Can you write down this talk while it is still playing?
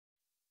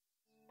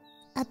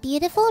A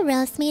beautiful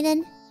rose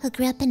maiden who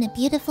grew up in a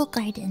beautiful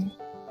garden.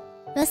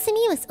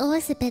 Rosemi was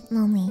always a bit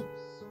lonely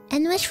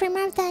and wished for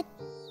more of that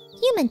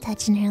human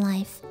touch in her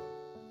life.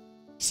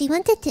 She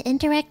wanted to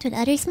interact with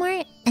others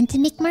more and to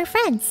make more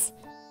friends.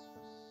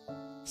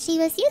 She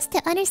was used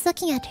to others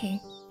looking at her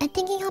and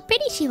thinking how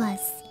pretty she was.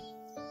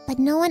 But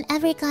no one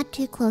ever got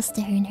too close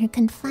to her in her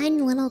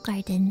confined little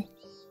garden.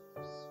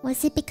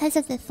 Was it because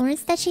of the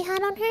thorns that she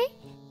had on her?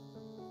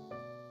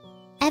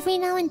 Every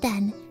now and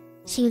then,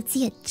 she would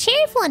see a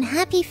cheerful and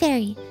happy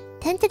fairy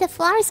tend to the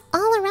flowers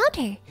all around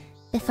her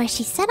before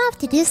she set off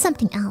to do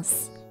something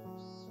else.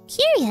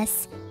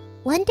 Curious,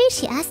 one day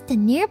she asked a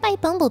nearby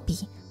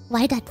bumblebee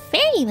why that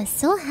fairy was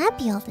so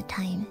happy all the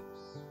time.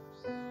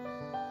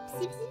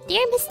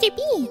 Dear Mr.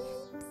 Bee,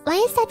 why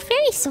is that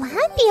fairy so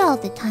happy all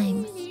the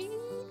time?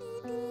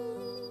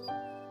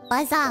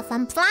 Buzz off,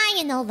 I'm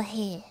flying over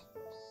here.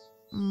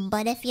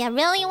 But if you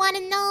really want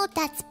to know,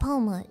 that's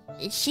Pomu.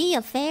 Is she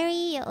a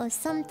fairy or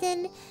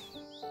something?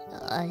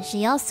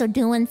 She also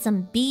doing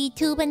some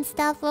BTubing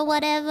stuff or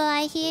whatever,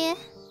 I hear.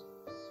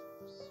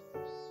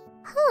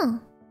 Huh.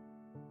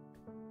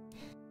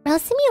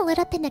 Rosemi lit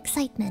up in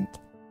excitement,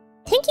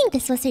 thinking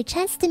this was her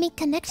chance to make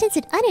connections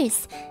with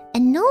others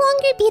and no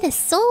longer be the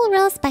sole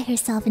rose by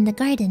herself in the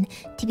garden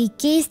to be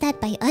gazed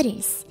at by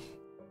others.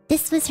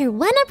 This was her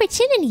one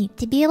opportunity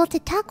to be able to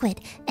talk with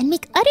and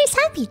make others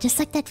happy just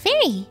like that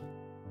fairy.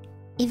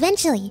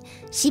 Eventually,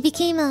 she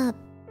became a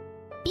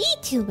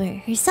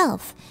BTuber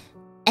herself.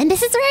 And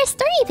this is where our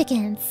story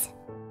begins.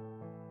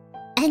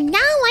 And now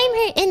I'm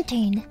her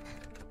intern.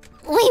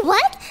 Wait,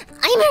 what?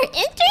 I'm her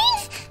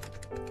intern?